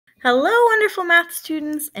Hello, wonderful math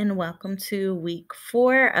students, and welcome to week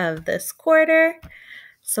 4 of this quarter.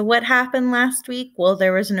 So what happened last week? Well,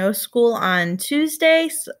 there was no school on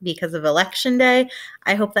Tuesday because of Election Day.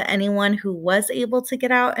 I hope that anyone who was able to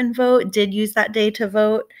get out and vote did use that day to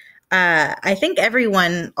vote. I think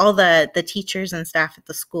everyone, all the teachers and staff at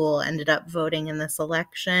the school ended up voting in this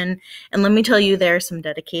election. And let me tell you, there are some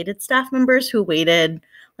dedicated staff members who waited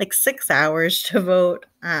like 6 hours to vote.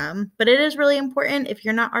 But it is really important. If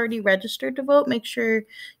you're not already registered to vote, make sure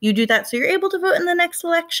you do that so you're able to vote in the next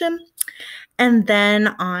election. And then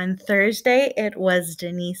on Thursday, it was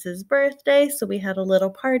Denise's birthday. So we had a little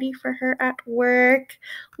party for her at work.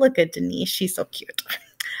 Look at Denise. She's so cute.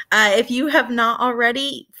 If you have not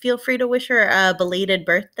already, feel free to wish her a belated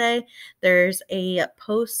birthday. There's a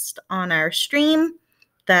post on our stream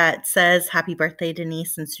that says happy birthday,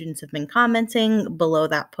 Denise, and students have been commenting below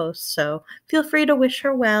that post. So feel free to wish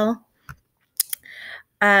her well.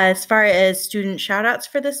 As far as student shout-outs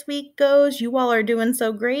for this week goes, you all are doing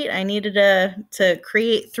so great. I needed to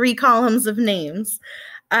create 3 columns of names.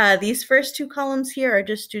 These first 2 columns here are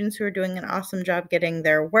just students who are doing an awesome job getting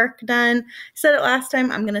their work done. I said it last time,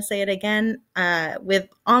 I'm going to say it again. With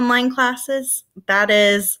online classes, that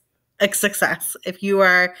is a success. If you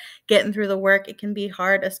are getting through the work, it can be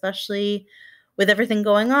hard, especially with everything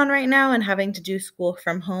going on right now and having to do school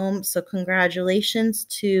from home. So congratulations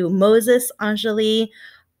to Moses, Anjali,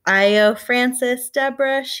 Io, Francis,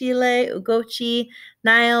 Deborah, Sheila, Ugochi,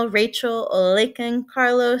 Niall, Rachel, Olaken,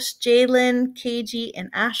 Carlos, Jalen, KG, and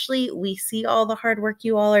Ashley. We see all the hard work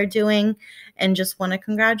you all are doing and just want to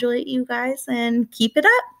congratulate you guys and keep it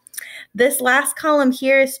up. This last column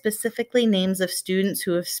here is specifically names of students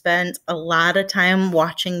who have spent a lot of time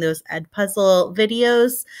watching those Edpuzzle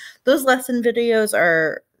videos. Those lesson videos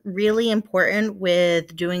are really important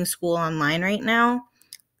with doing school online right now,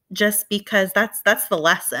 just because that's the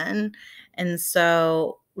lesson. And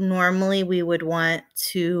so normally we would want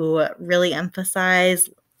to really emphasize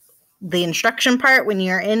the instruction part when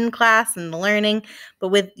you're in class and the learning, but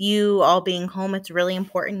with you all being home, it's really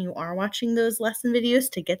important you are watching those lesson videos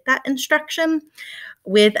to get that instruction.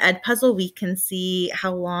 With Edpuzzle, we can see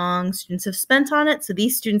how long students have spent on it. So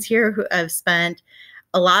these students here who have spent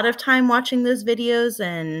a lot of time watching those videos,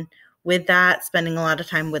 and with that, spending a lot of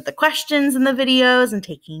time with the questions in the videos and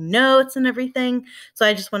taking notes and everything. So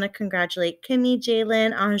I just want to congratulate Kimmy,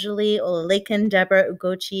 Jalen, Anjali, Olalekan, Deborah,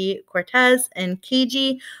 Ugochi, Cortez, and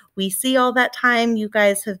KG. We see all that time you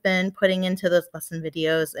guys have been putting into those lesson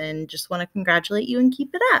videos and just want to congratulate you and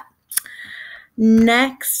keep it up.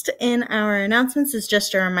 Next in our announcements is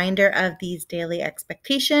just a reminder of these daily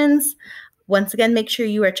expectations. Once again, make sure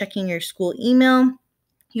you are checking your school email.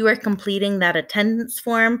 You are completing that attendance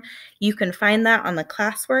form. You can find that on the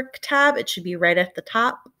classwork tab. It should be right at the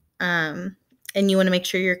top. And you want to make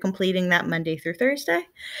sure you're completing that Monday through Thursday.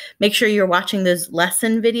 Make sure you're watching those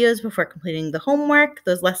lesson videos before completing the homework.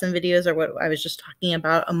 Those lesson videos are what I was just talking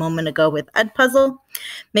about a moment ago with Edpuzzle.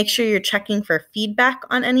 Make sure you're checking for feedback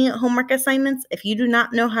on any homework assignments. If you do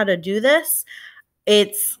not know how to do this,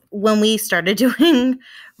 it's when we started doing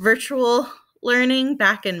virtual learning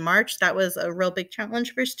back in March, that was a real big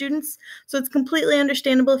challenge for students. So it's completely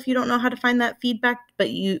understandable if you don't know how to find that feedback, but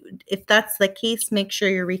if that's the case, make sure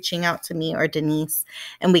you're reaching out to me or Denise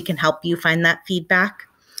and we can help you find that feedback.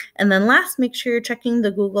 And then last, make sure you're checking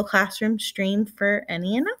the Google Classroom stream for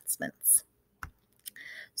any announcements.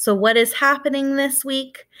 So what is happening this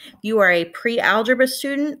week? You are a pre-algebra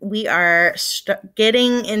student. We are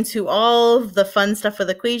getting into all of the fun stuff with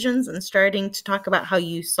equations and starting to talk about how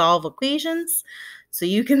you solve equations. So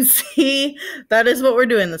you can see that is what we're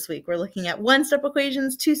doing this week. We're looking at 1-step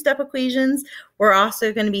equations, 2-step equations. We're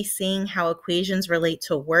also going to be seeing how equations relate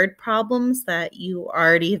to word problems that you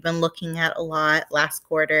already have been looking at a lot last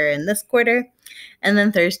quarter and this quarter. And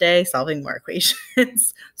then Thursday, solving more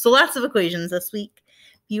equations. So lots of equations this week.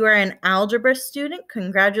 You are an algebra student.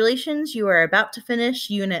 Congratulations. You are about to finish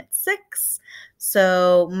Unit 6.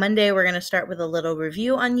 So Monday, we're going to start with a little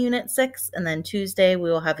review on Unit 6, and then Tuesday, we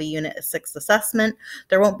will have a Unit 6 assessment.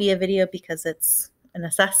 There won't be a video because it's an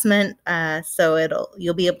assessment, so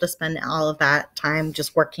you'll be able to spend all of that time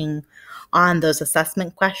just working on those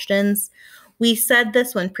assessment questions. We said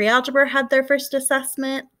this when pre-algebra had their first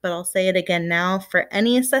assessment, but I'll say it again now. For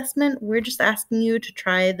any assessment, we're just asking you to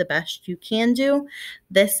try the best you can do.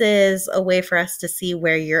 This is a way for us to see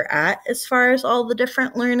where you're at as far as all the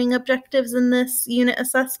different learning objectives in this unit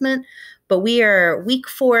assessment. But we are week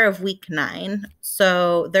 4 of week 9,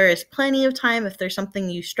 so there is plenty of time if there's something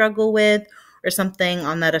you struggle with or something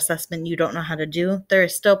on that assessment you don't know how to do, there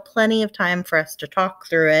is still plenty of time for us to talk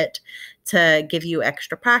through it, to give you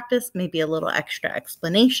extra practice, maybe a little extra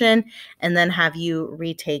explanation, and then have you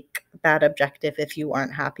retake that objective if you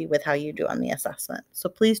aren't happy with how you do on the assessment. So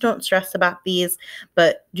please don't stress about these,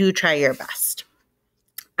 but do try your best.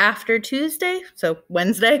 After Tuesday, so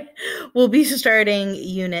Wednesday, we'll be starting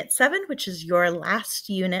Unit 7, which is your last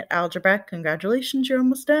unit, algebra. Congratulations, you're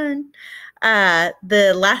almost done.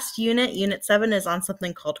 The last unit, Unit 7, is on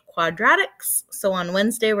something called quadratics. So on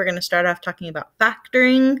Wednesday, we're going to start off talking about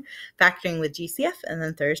factoring with GCF, and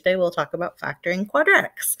then Thursday, we'll talk about factoring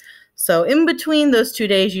quadratics. So in between those 2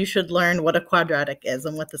 days, you should learn what a quadratic is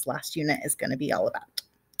and what this last unit is going to be all about.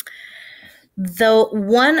 The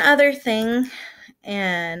one other thing,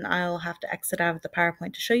 and I'll have to exit out of the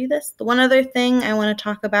PowerPoint to show you this. The one other thing I want to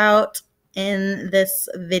talk about in this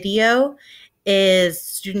video is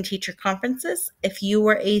student-teacher conferences. If you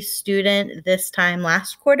were a student this time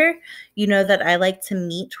last quarter, you know that I like to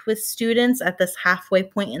meet with students at this halfway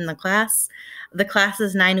point in the class. The class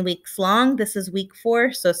is 9 weeks long. This is week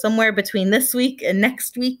 4, so somewhere between this week and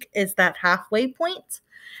next week is that halfway point.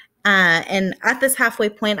 And at this halfway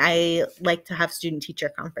point, I like to have student-teacher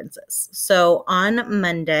conferences. So on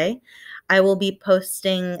Monday, I will be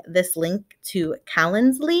posting this link to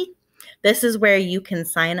Calendly. This is where you can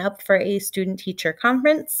sign up for a student-teacher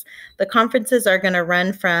conference. The conferences are going to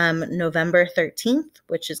run from November 13th,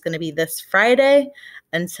 which is going to be this Friday,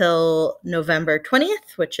 until November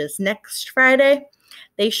 20th, which is next Friday.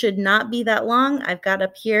 They should not be that long. I've got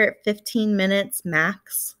up here 15 minutes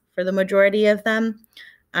max for the majority of them.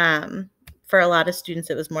 For a lot of students,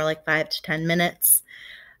 it was more like 5 to 10 minutes.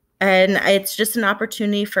 And it's just an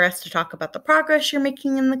opportunity for us to talk about the progress you're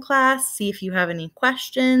making in the class, see if you have any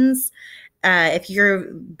questions. If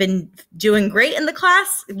you've been doing great in the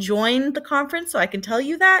class, join the conference so I can tell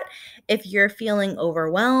you that. If you're feeling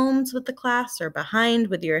overwhelmed with the class or behind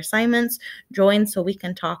with your assignments, join so we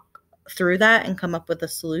can talk through that and come up with a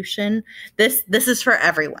solution. This is for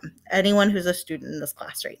everyone, anyone who's a student in this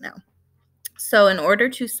class right now. So in order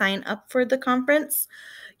to sign up for the conference,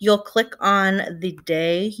 you'll click on the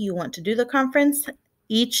day you want to do the conference.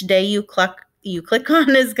 Each day you click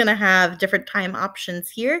on is going to have different time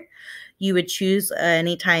options here. You would choose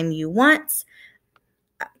any time you want.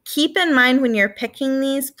 Keep in mind when you're picking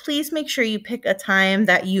these, please make sure you pick a time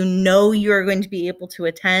that you know you're going to be able to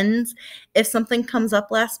attend. If something comes up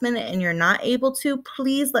last minute and you're not able to,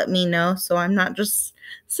 please let me know so I'm not just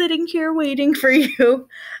sitting here waiting for you.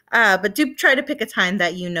 But do try to pick a time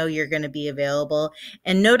that you know you're going to be available.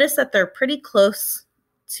 And notice that they're pretty close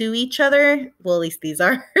to each other. Well, at least these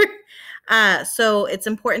are. So it's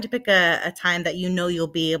important to pick a time that you know you'll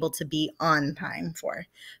be able to be on time for.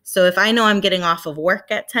 So if I know I'm getting off of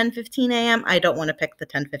work at 10:15 a.m., I don't want to pick the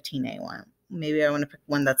 10:15 a.m. one. Maybe I want to pick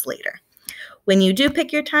one that's later. When you do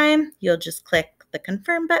pick your time, you'll just click the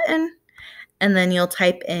confirm button, and then you'll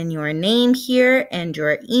type in your name here and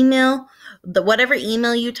your email. Whatever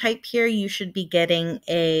email you type here, you should be getting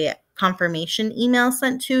a confirmation email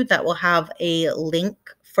sent to that will have a link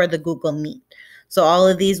for the Google Meet. So all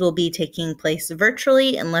of these will be taking place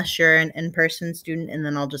virtually unless you're an in-person student, and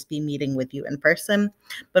then I'll just be meeting with you in person.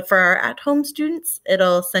 But for our at-home students,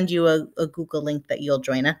 it'll send you a Google link that you'll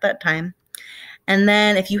join at that time. And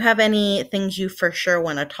then if you have any things you for sure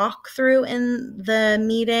want to talk through in the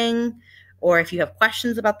meeting, or if you have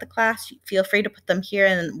questions about the class, feel free to put them here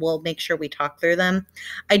and we'll make sure we talk through them.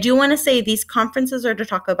 I do want to say these conferences are to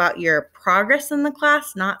talk about your progress in the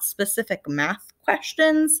class, not specific math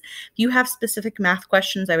questions. If you have specific math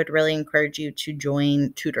questions, I would really encourage you to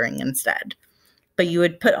join tutoring instead. But you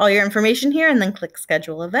would put all your information here and then click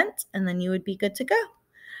schedule event, and then you would be good to go.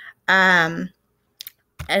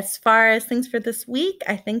 As far as things for this week,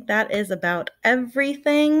 I think that is about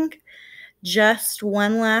everything. Just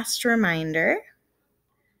one last reminder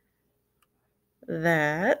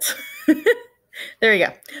that there we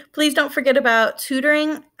go. Please don't forget about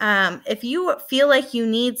tutoring. If you feel like you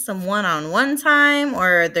need some one-on-one time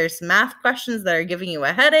or there's math questions that are giving you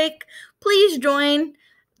a headache, please join.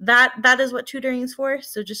 That is what tutoring is for.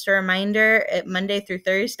 So just a reminder, Monday through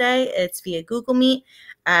Thursday, it's via Google Meet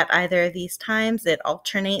at either of these times. It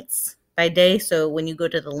alternates by day, so when you go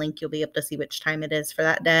to the link, you'll be able to see which time it is for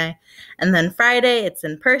that day. And then Friday, it's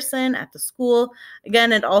in person at the school.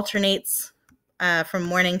 Again, it alternates from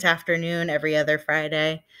morning to afternoon every other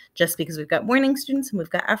Friday, just because we've got morning students and we've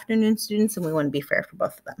got afternoon students, and we want to be fair for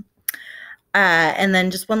both of them. And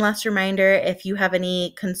then just one last reminder, if you have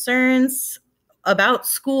any concerns about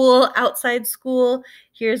school, outside school,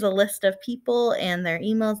 here's a list of people and their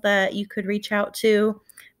emails that you could reach out to.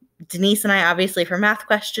 Denise and I, obviously, for math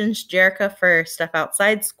questions, Jerica for stuff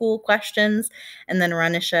outside school questions, and then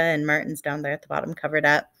Ranisha and Martin's down there at the bottom covered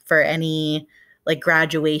up for any like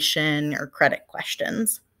graduation or credit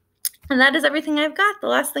questions. And that is everything I've got. The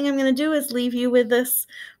last thing I'm going to do is leave you with this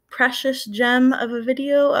precious gem of a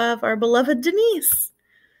video of our beloved Denise.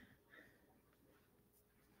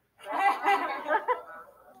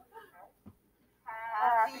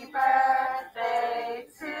 Happy birthday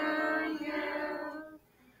to you.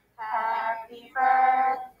 Happy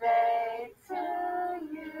birthday to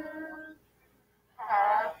you.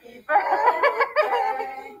 Happy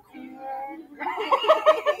birthday to you.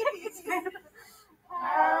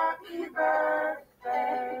 Happy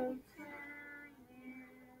birthday to you.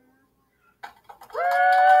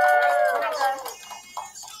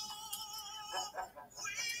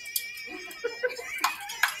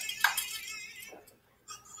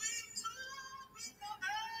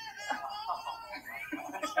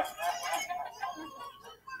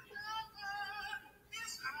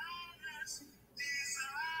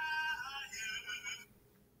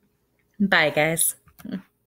 Bye, guys.